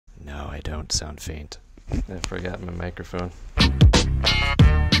I don't sound faint. I forgot my microphone.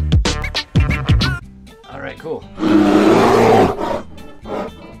 Alright, cool.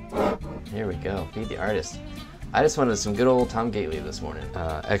 Here we go. Feed the artist. I just wanted some good old Tom Gately this morning.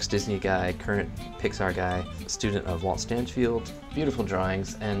 Ex-Disney guy, current Pixar guy, student of Walt Stanfield. Beautiful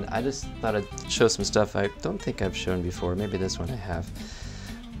drawings, and I just thought I'd show some stuff I don't think I've shown before. Maybe this one I have.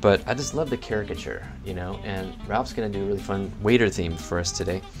 But I just love the caricature, you know, and Ralph's gonna do a really fun waiter theme for us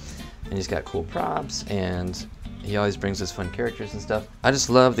today. And he's got cool props, and he always brings us fun characters and stuff. I just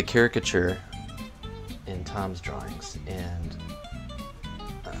love the caricature in Tom's drawings, and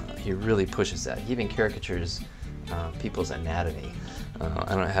he really pushes that. He even caricatures people's anatomy.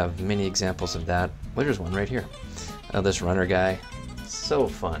 I don't have many examples of that. Well, there's one right here. This runner guy, so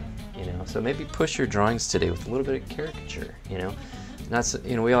fun, you know. So maybe push your drawings today with a little bit of caricature, you know. Not so,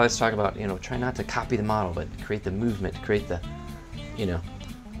 you know, we always talk about, you know, try not to copy the model, but create the movement, create the, you know,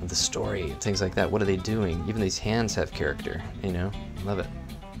 the story, things like that. What are they doing? Even these hands have character, you know. Love it.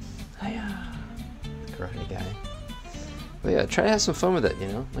 Hiya, karate guy. But yeah, try to have some fun with it, you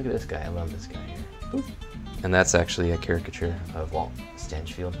know. Look at this guy. I love this guy here. Ooh. And that's actually a caricature of Walt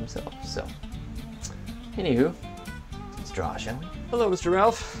Stanfield himself. So, anywho, let's draw, shall we? Hello, Mr.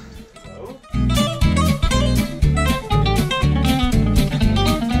 Ralph. Hello.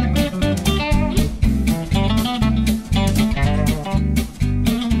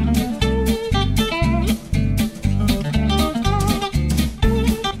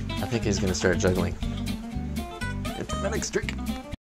 I think he's gonna start juggling. It's the next trick.